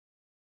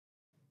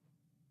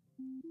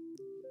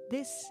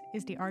This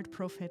is the Art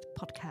Profit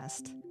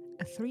Podcast,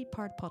 a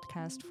 3-part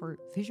podcast for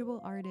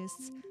visual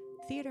artists,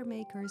 theater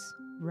makers,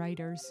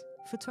 writers,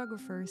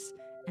 photographers,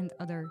 and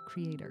other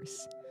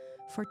creators.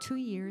 For 2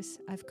 years,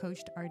 I've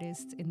coached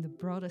artists in the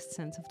broadest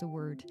sense of the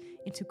word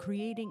into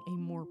creating a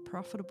more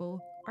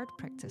profitable art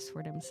practice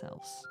for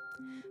themselves.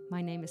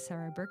 My name is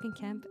Sarah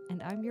Berkenkamp,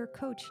 and I'm your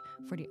coach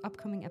for the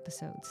upcoming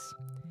episodes.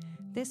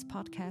 This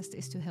podcast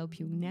is to help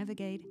you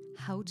navigate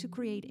how to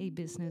create a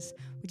business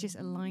which is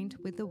aligned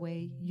with the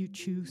way you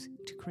choose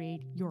to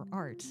create your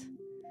art.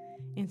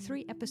 In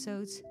 3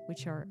 episodes,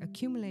 which are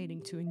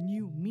accumulating to a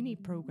new mini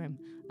program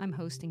I'm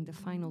hosting the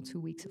final 2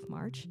 weeks of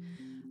March,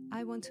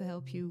 I want to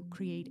help you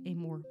create a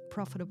more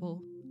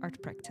profitable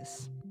art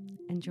practice.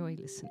 Enjoy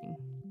listening.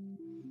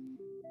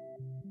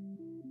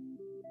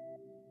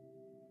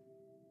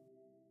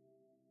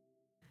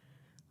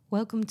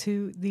 Welcome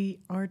to the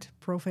Art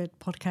Profit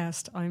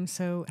Podcast. I'm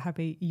so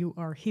happy you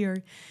are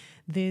here.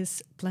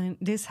 This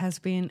has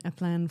been a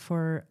plan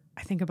for,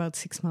 I think, about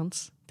 6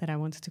 months that I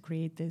wanted to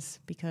create this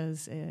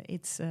because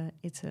it's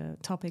a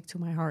topic to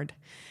my heart,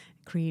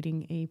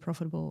 creating a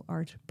profitable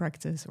art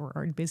practice or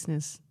art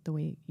business, the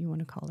way you want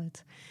to call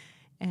it.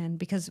 And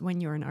because when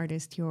you're an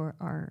artist, you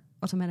are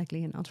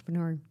automatically an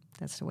entrepreneur.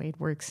 That's the way it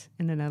works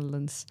in the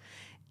Netherlands.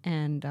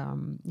 And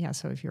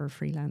so if you're a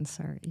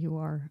freelancer, you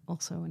are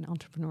also an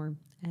entrepreneur.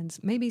 And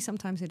maybe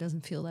sometimes it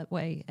doesn't feel that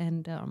way.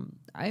 And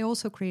I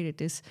also created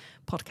this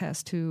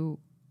podcast to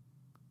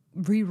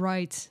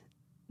rewrite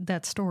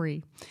that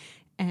story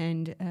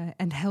and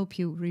help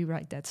you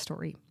rewrite that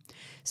story.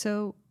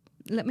 So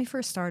let me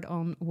first start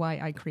on why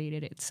I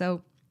created it.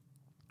 So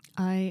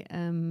my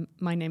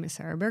name is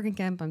Sarah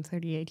Berkenkamp. I'm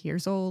 38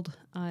 years old.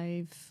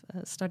 I've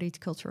studied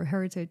cultural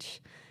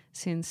heritage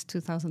since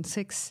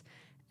 2006.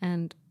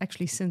 And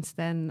actually, since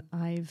then,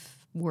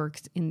 I've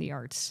worked in the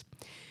arts.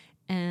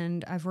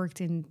 And I've worked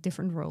in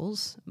different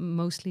roles,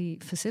 mostly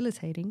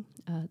facilitating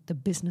the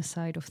business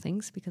side of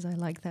things, because I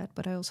like that.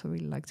 But I also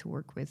really like to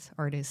work with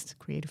artists,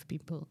 creative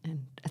people,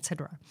 and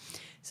etc.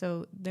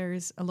 So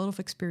there's a lot of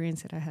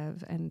experience that I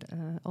have,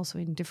 and also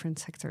in different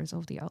sectors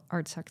of the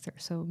art sector.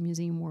 So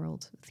museum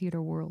world,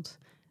 theater world,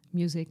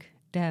 music,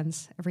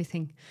 dance,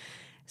 everything.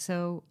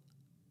 So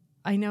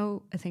I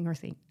know a thing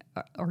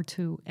or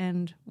two,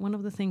 and one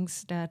of the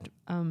things that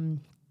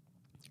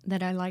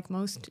I like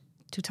most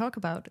to talk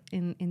about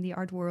in the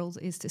art world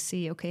is to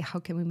see, okay, how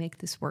can we make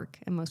this work?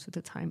 And most of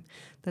the time,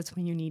 that's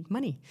when you need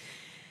money.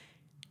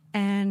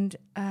 And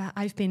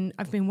I've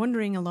been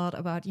wondering a lot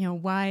about,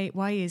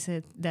 why is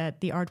it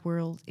that the art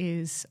world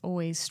is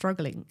always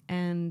struggling,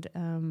 and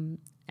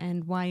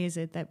why is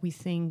it that we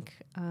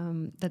think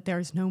that there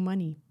is no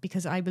money?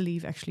 Because I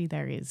believe actually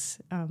there is,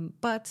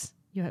 but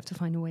you have to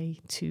find a way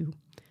to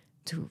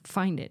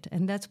find it.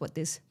 And that's what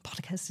this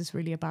podcast is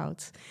really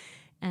about.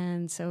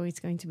 And so it's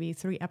going to be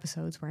 3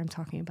 episodes where I'm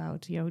talking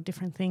about,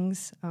 different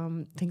things,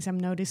 things I'm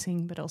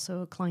noticing, but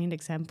also client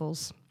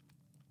examples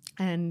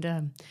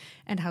and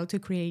how to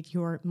create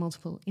your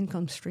multiple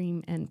income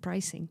stream and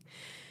pricing.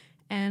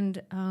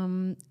 And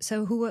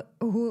so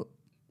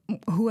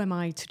who am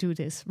I to do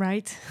this,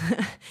 right?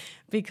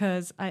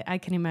 Because I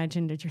can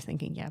imagine that you're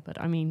thinking, yeah,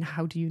 but I mean,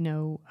 how do you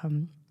know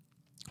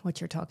what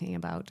you're talking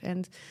about?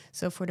 And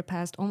so for the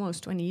past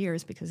almost 20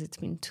 years, because it's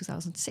been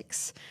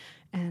 2006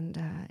 and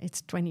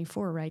it's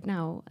 24 right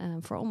now,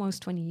 for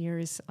almost 20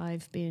 years,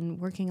 I've been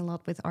working a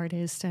lot with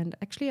artists. And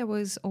actually I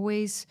was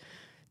always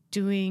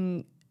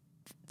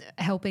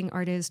helping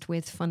artists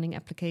with funding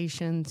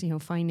applications,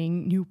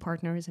 finding new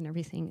partners and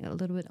everything a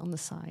little bit on the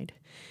side.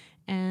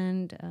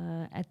 And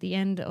at the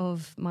end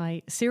of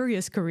my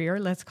serious career,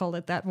 let's call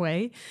it that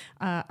way,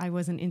 I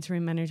was an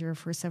interim manager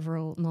for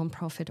several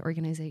nonprofit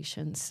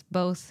organizations,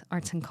 both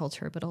arts and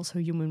culture, but also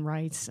human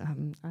rights.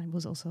 I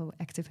was also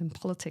active in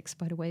politics,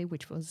 by the way,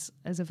 which was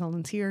as a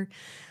volunteer.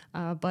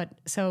 And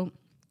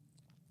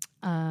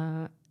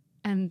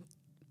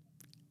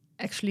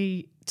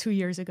actually 2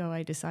 years ago,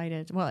 I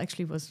decided, well,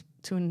 actually it was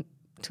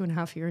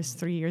 2.5 years,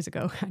 3 years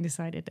ago, I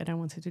decided that I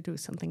wanted to do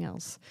something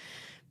else.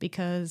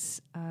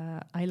 Because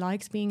I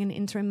liked being an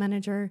interim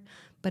manager,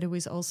 but it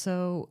was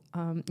also,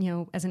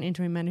 as an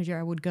interim manager,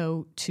 I would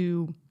go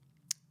to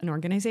an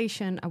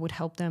organization, I would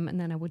help them, and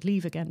then I would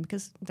leave again,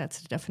 because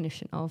that's the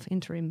definition of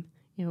interim,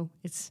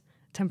 it's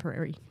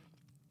temporary.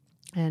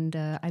 And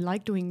I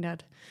like doing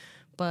that.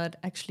 But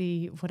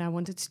actually, what I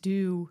wanted to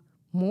do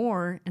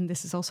more, and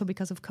this is also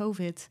because of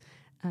COVID,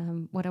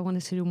 what I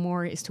wanted to do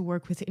more is to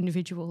work with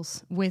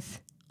individuals,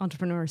 with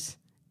entrepreneurs,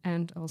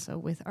 and also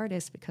with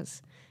artists,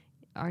 because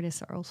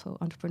artists are also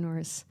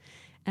entrepreneurs.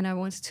 And I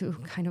wanted to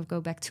kind of go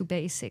back to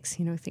basics,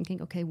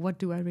 thinking, okay, what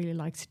do I really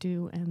like to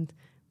do? And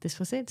this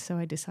was it. So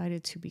I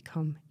decided to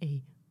become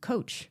a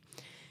coach.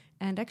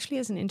 And actually,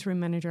 as an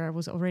interim manager, I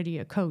was already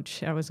a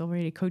coach. I was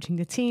already coaching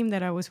the team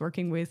that I was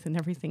working with and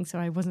everything. So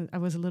I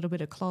was a little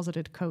bit a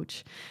closeted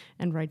coach.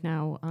 And right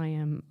now I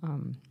am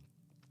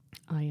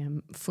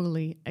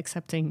fully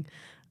accepting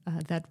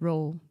that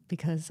role,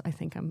 because I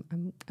think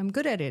I'm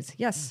good at it.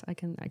 Yes, I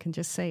can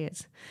just say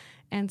it.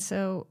 And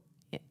so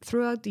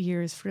throughout the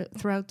years,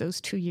 throughout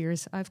those 2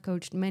 years, I've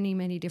coached many,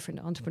 many different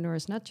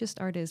entrepreneurs, not just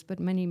artists, but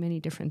many, many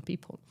different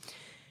people.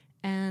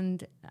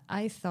 And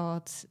I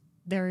thought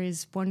there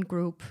is one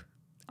group,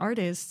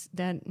 artists,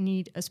 that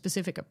need a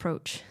specific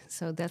approach.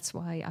 So that's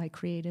why I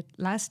created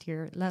last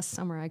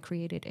summer, I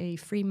created a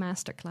free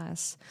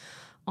masterclass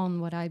on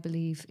what I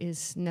believe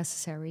is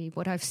necessary,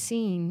 what I've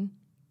seen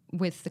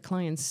with the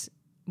clients,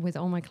 with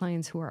all my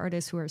clients who are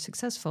artists who are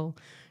successful.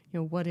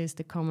 What is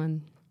the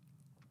common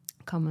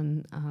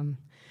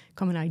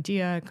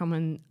idea,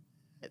 common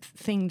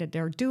thing that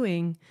they're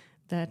doing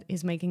that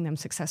is making them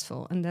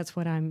successful, and that's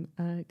what I'm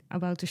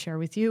about to share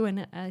with you.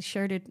 And I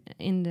shared it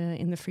in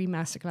the free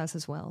masterclass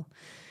as well.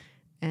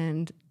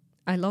 And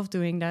I love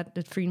doing that.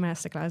 The free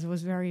masterclass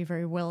was very,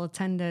 very well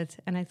attended,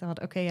 and I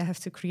thought, okay, I have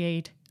to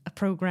create a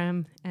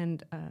program,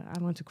 and I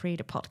want to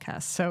create a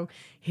podcast. So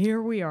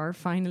here we are,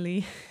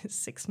 finally,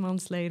 6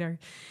 months later,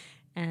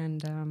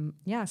 and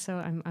so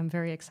I'm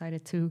very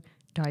excited to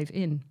dive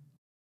in.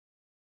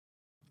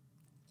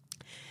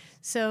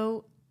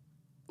 So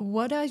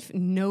what I've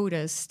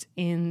noticed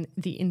in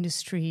the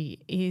industry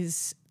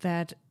is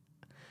that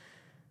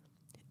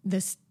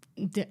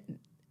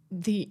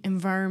the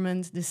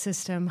environment, the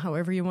system,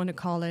 however you want to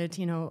call it,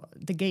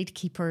 the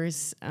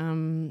gatekeepers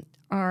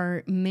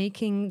are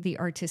making the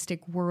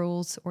artistic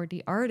world, or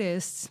the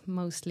artists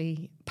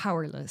mostly,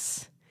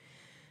 powerless.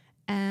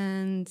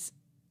 And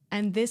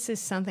this is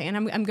something, and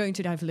I'm going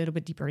to dive a little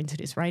bit deeper into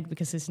this, right?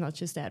 Because it's not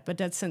just that, but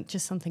that's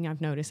just something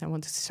I've noticed. I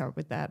wanted to start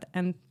with that.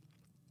 And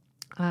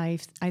I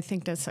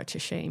think that's such a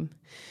shame.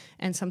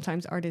 And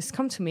sometimes artists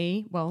come to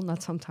me, well,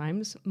 not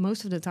sometimes,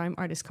 most of the time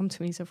artists come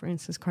to me. So for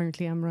instance,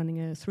 currently I'm running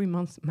a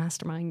 3-month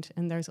mastermind,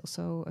 and there's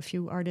also a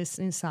few artists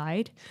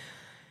inside.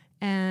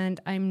 And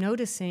I'm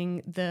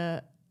noticing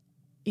the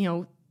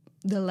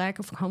lack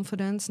of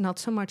confidence, not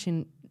so much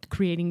in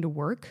creating the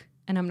work.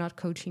 And I'm not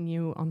coaching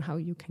you on how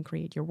you can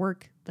create your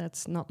work.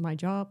 That's not my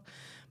job.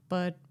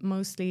 But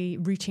mostly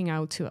reaching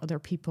out to other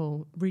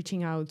people,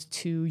 reaching out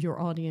to your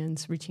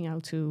audience, reaching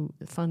out to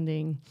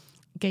funding,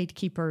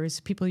 gatekeepers,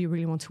 people you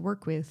really want to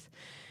work with.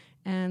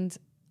 And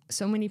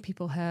so many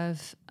people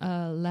have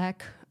a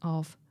lack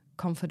of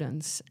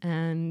confidence.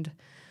 And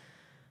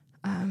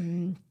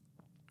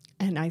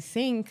I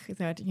think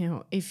that,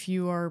 if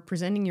you are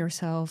presenting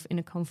yourself in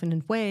a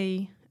confident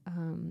way,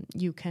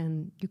 you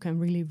can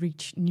really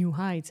reach new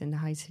heights, and the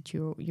heights that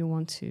you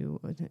want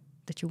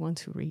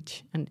to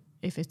reach. And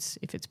if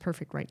it's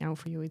perfect right now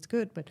for you, it's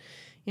good. But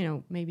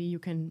maybe you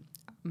can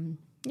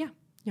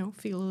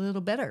feel a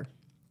little better.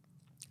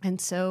 And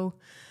so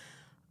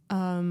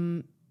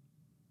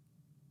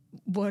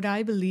what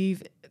I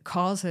believe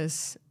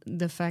causes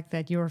the fact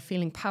that you're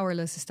feeling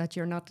powerless is that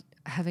you're not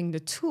having the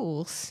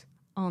tools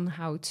on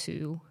how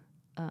to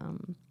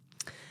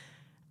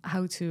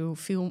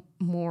feel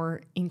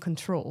more in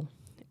control.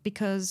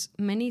 Because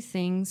many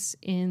things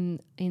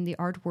in the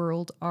art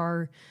world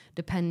are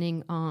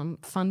depending on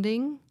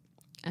funding,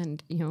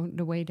 and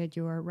the way that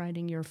you are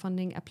writing your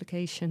funding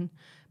application,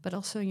 but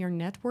also your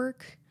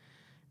network,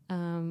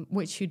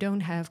 which you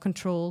don't have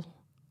control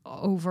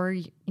over,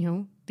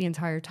 the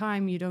entire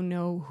time. You don't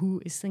know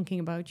who is thinking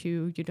about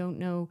you. You don't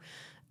know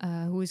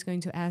who is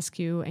going to ask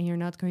you, and you're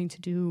not going to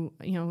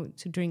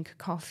to drink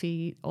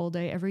coffee all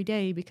day, every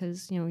day,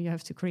 because, you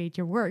have to create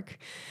your work.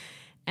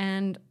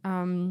 And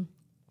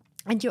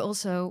you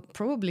also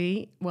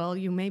probably,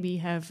 you maybe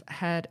have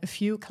had a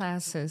few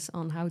classes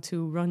on how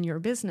to run your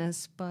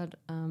business, but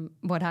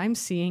what I'm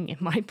seeing in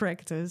my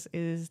practice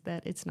is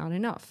that it's not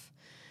enough,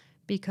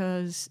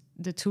 because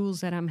the tools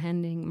that I'm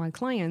handing my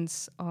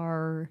clients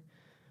are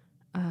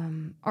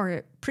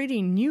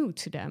pretty new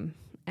to them.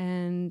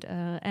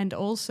 And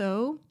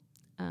also,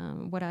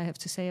 what I have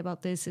to say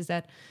about this is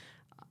that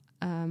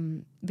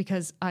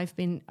because I've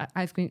been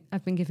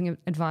giving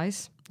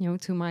advice,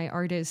 to my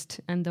artists,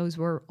 and those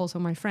were also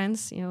my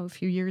friends, a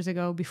few years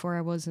ago before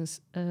I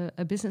was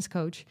a business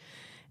coach,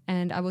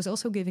 and I was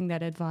also giving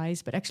that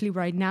advice. But actually,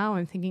 right now,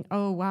 I'm thinking,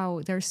 oh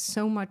wow, there's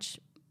so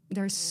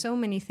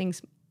many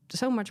things,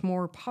 so much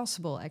more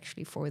possible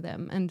actually for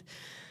them, and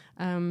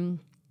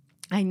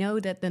I know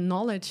that the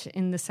knowledge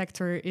in the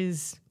sector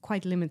is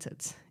quite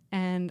limited.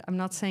 And I'm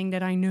not saying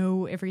that I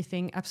know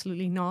everything,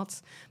 absolutely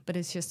not, but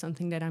it's just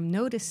something that I'm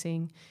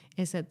noticing,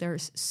 is that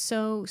there's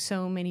so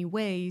many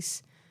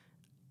ways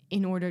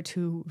in order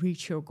to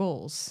reach your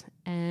goals.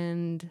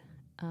 And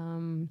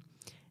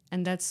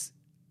that's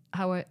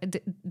how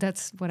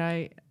that's what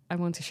I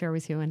want to share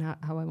with you, and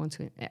how I want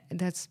to,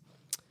 that's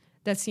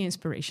the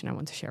inspiration I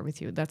want to share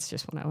with you. That's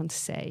just what I want to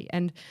say.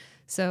 And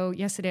so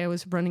yesterday I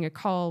was running a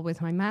call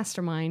with my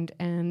mastermind,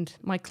 and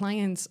my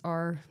clients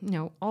are,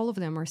 all of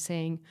them are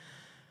saying,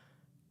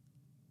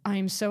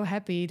 I'm so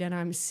happy that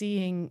I'm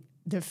seeing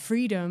the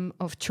freedom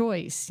of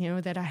choice,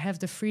 that I have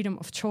the freedom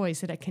of choice,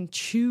 that I can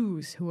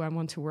choose who I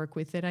want to work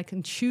with, that I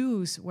can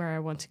choose where I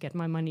want to get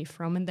my money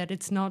from, and that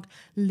it's not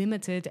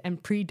limited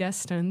and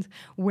predestined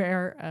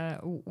what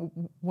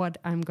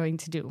I'm going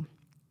to do.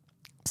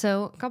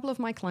 So a couple of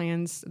my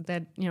clients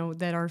that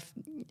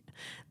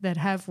that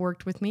have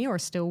worked with me or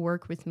still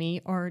work with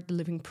me are the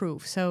living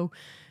proof. So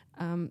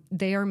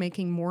they are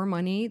making more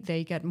money,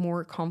 they get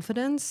more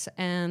confidence,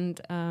 and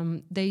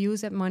they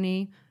use that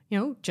money,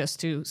 just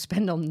to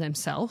spend on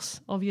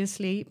themselves,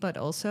 obviously, but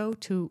also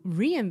to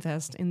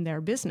reinvest in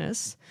their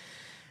business,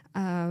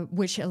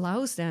 which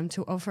allows them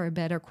to offer a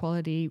better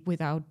quality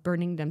without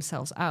burning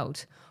themselves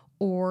out.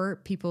 Or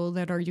people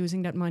that are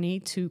using that money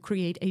to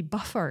create a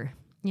buffer,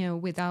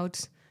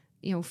 without,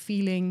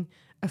 feeling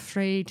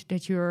afraid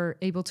that you're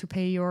able to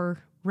pay your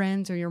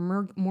rent or your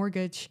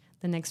mortgage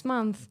the next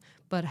month,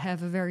 but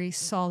have a very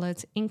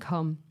solid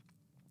income,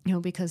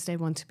 because they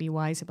want to be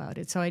wise about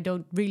it. So I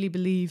don't really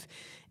believe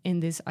in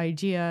this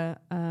idea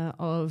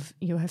of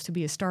you have to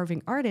be a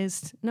starving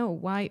artist. No,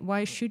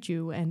 why should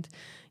you? And,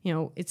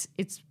 it's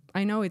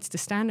I know it's the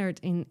standard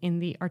in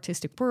the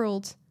artistic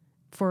world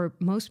for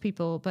most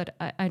people, but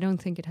I don't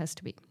think it has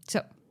to be.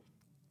 So,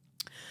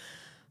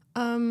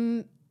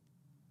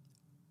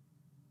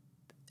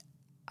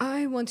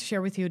 I want to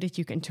share with you that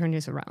you can turn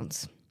this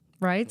around,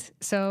 right?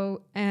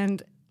 So,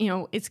 and,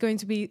 it's going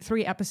to be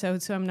 3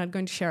 episodes, so I'm not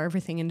going to share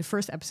everything in the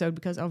first episode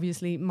because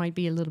obviously it might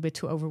be a little bit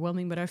too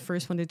overwhelming, but I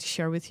first wanted to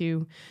share with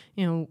you,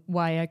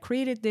 why I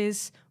created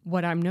this,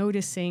 what I'm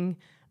noticing,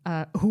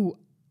 who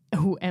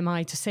am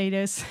I to say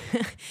this?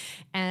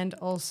 And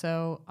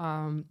also,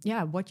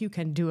 what you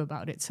can do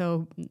about it.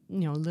 So,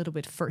 a little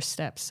bit first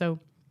steps. So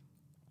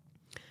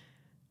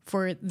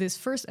for this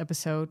first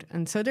episode,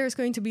 and so there's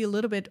going to be a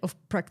little bit of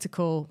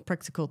practical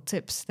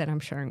tips that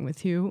I'm sharing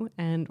with you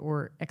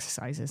or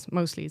exercises.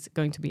 Mostly it's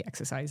going to be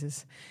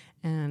exercises.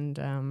 And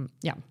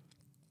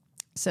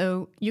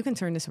so you can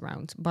turn this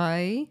around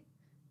by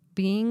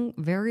being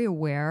very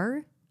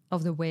aware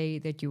of the way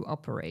that you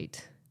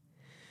operate.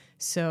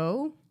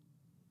 So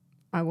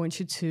I want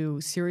you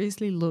to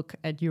seriously look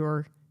at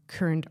your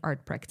current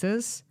art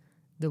practice,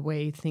 the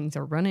way things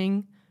are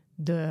running,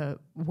 the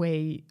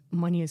way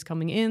money is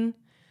coming in.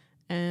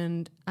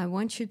 And I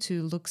want you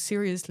to look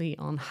seriously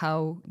on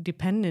how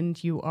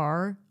dependent you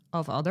are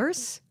of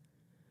others.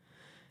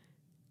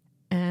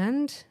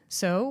 And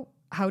so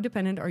how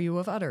dependent are you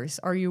of others?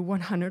 Are you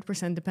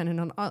 100%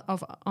 dependent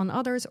on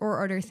others, or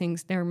are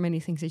there are many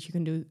things that you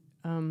can do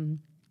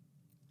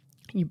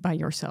by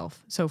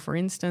yourself? So for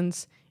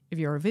instance, if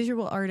you're a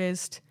visual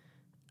artist,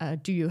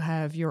 do you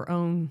have your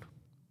own,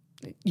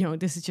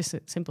 this is just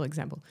a simple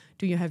example.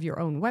 Do you have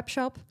your own web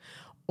shop,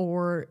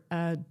 or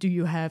do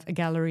you have a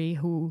gallery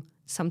who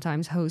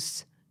sometimes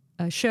hosts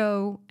a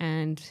show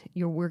and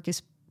your work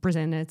is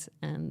presented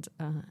and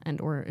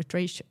or a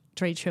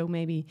trade show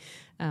maybe,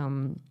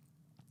 and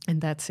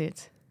that's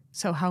it.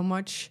 So how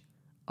much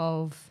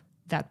of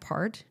that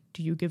part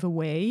do you give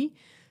away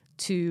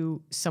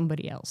to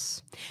somebody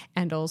else?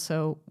 And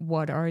also,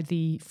 what are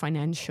the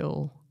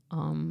financial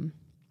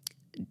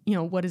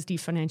what is the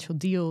financial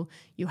deal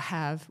you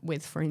have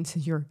with, for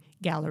instance, your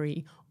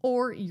gallery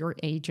or your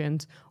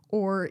agent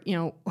or,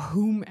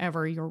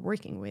 whomever you're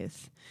working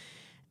with,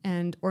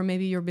 or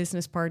maybe your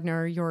business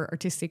partner, your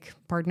artistic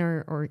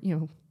partner, or,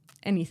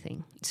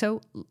 anything. So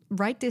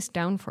write this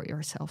down for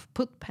yourself.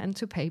 Put pen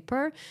to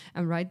paper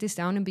and write this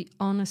down and be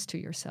honest to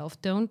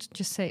yourself. Don't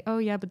just say, oh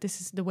yeah, but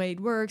this is the way it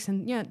works.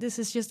 And yeah, this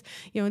is just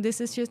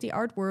the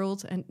art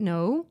world. And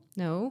no.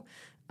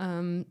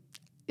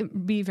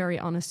 Be very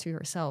honest to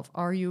yourself.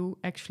 Are you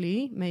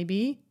actually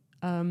maybe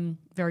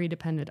very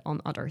dependent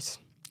on others?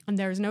 And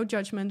there is no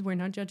judgment. We're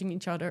not judging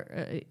each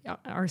other,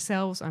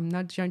 ourselves. I'm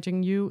not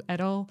judging you at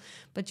all,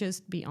 but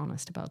just be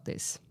honest about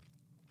this.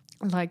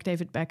 Like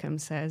David Beckham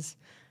says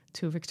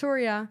to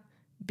Victoria,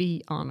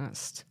 be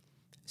honest.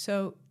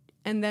 So,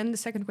 and then the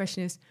second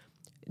question is,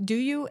 do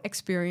you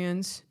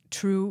experience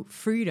true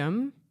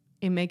freedom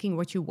in making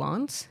what you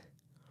want?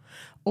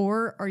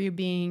 Or are you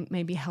being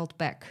maybe held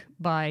back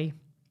by,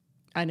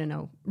 I don't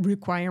know,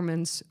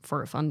 requirements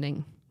for a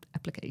funding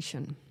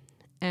application?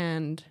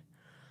 And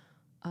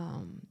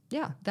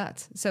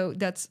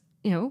that's,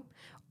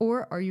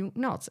 or are you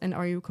not? And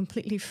are you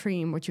completely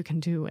free in what you can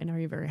do? And are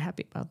you very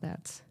happy about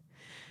that?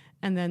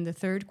 And then the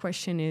third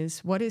question is,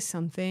 what is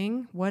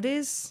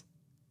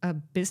a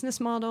business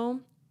model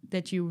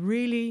that you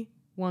really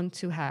want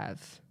to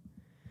have?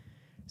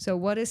 So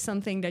what is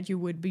something that you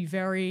would be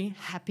very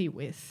happy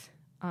with?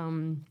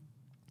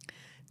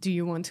 Do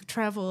you want to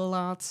travel a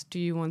lot? Do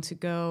you want to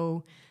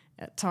go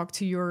talk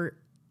to your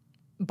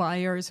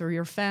buyers or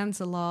your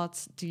fans a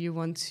lot? Do you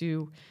want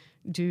to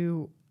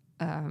do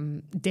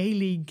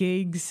daily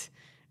gigs?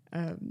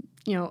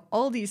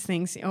 All these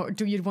things. Or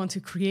do you want to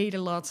create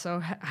a lot?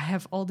 So I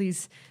have all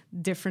these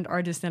different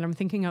artists that I'm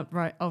thinking of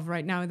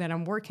right now that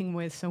I'm working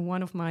with. So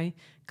one of my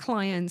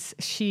clients,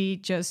 she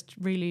just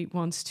really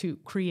wants to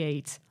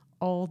create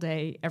all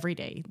day, every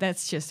day.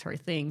 That's just her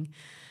thing.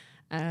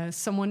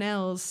 Someone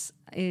else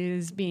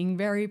is being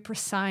very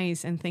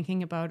precise and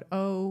thinking about,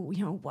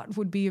 what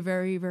would be a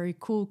very, very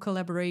cool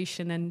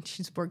collaboration. And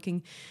she's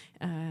working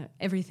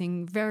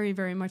everything very,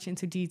 very much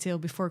into detail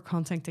before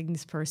contacting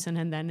this person.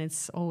 And then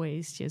it's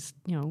always just,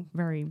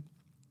 very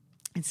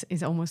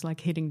it's almost like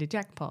hitting the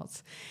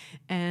jackpots.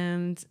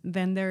 And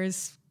then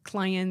there's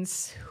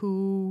clients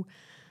who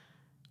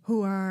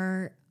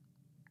are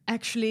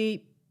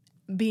actually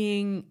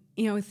being,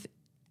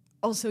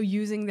 also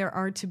using their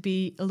art to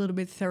be a little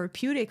bit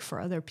therapeutic for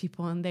other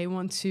people, and they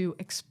want to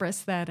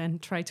express that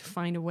and try to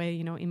find a way,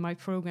 in my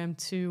program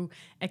to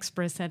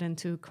express that and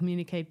to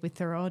communicate with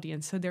their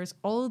audience. So there's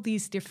all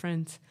these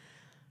different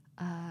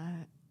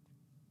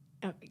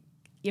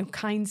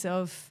kinds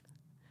of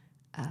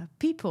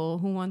people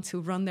who want to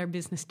run their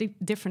business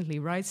differently,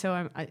 right?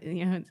 So,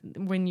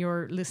 when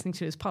you're listening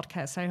to this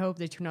podcast, I hope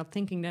that you're not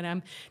thinking that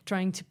I'm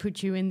trying to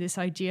put you in this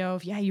idea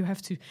of, you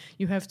have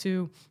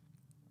to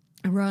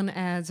run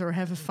ads or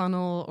have a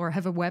funnel or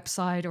have a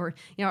website, or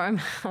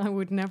I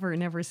would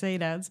never say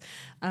that,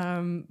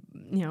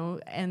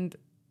 and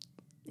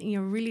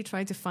really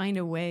try to find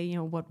a way,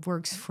 what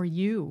works for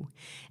you.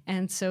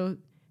 And so,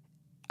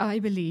 I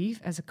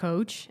believe as a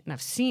coach, and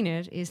I've seen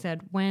it, is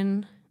that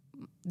when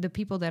the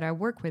people that I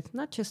work with,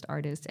 not just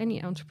artists,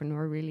 any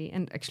entrepreneur really,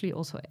 and actually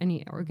also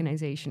any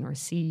organization or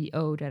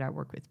CEO that I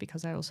work with,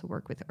 because I also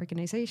work with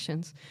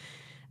organizations,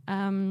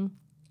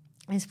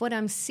 is what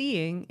I'm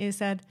seeing is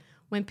that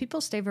when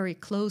people stay very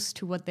close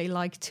to what they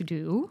like to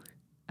do,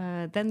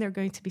 then they're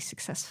going to be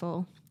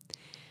successful.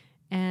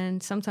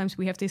 And sometimes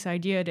we have this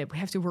idea that we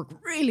have to work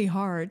really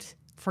hard.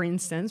 For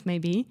instance,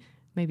 maybe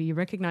you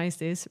recognize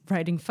this,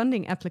 writing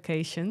funding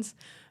applications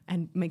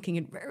and making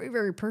it very,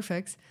 very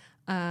perfect.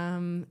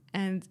 And,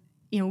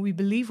 we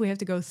believe we have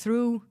to go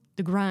through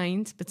the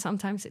grind, but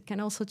sometimes it can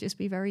also just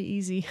be very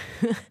easy.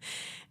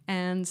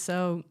 And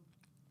so,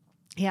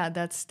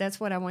 that's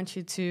what I want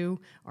you to,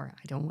 or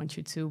I don't want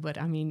you to, but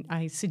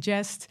I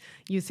suggest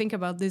you think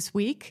about this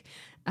week.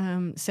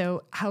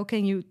 So how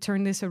can you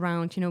turn this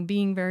around?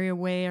 Being very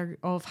aware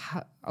of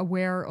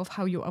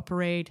how you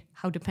operate,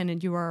 how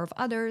dependent you are of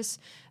others,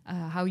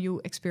 how you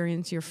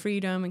experience your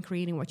freedom and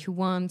creating what you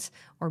want,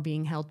 or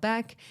being held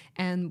back,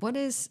 and what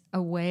is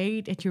a way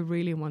that you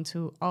really want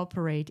to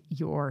operate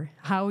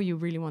how you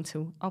really want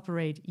to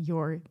operate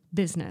your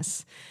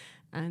business.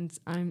 And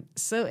I'm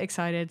so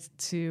excited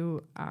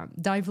to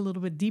dive a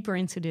little bit deeper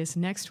into this.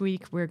 Next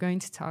week, we're going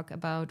to talk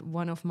about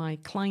one of my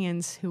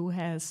clients who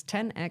has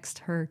 10x'd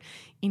her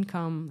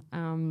income,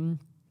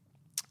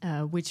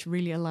 which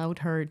really allowed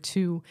her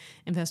to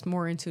invest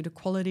more into the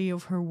quality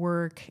of her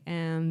work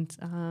and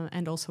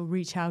also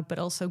reach out, but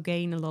also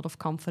gain a lot of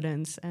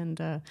confidence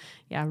and,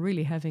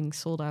 really having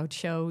sold out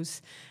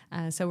shows.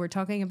 So we're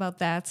talking about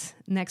that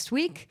next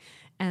week.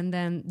 And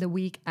then the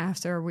week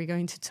after, we're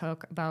going to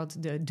talk about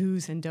the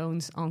do's and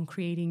don'ts on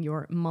creating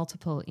your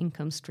multiple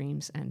income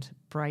streams and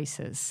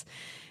prices.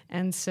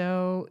 And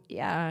so,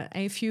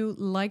 if you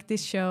like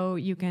this show,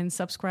 you can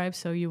subscribe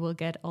so you will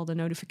get all the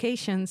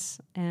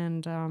notifications.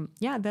 And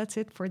that's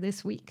it for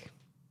this week.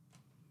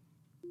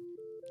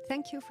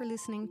 Thank you for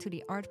listening to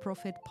the Art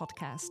Profit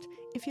podcast.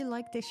 If you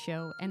like this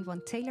show and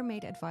want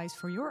tailor-made advice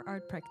for your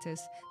art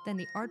practice, then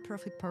the Art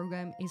Profit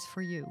program is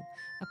for you.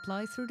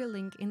 Apply through the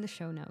link in the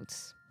show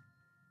notes.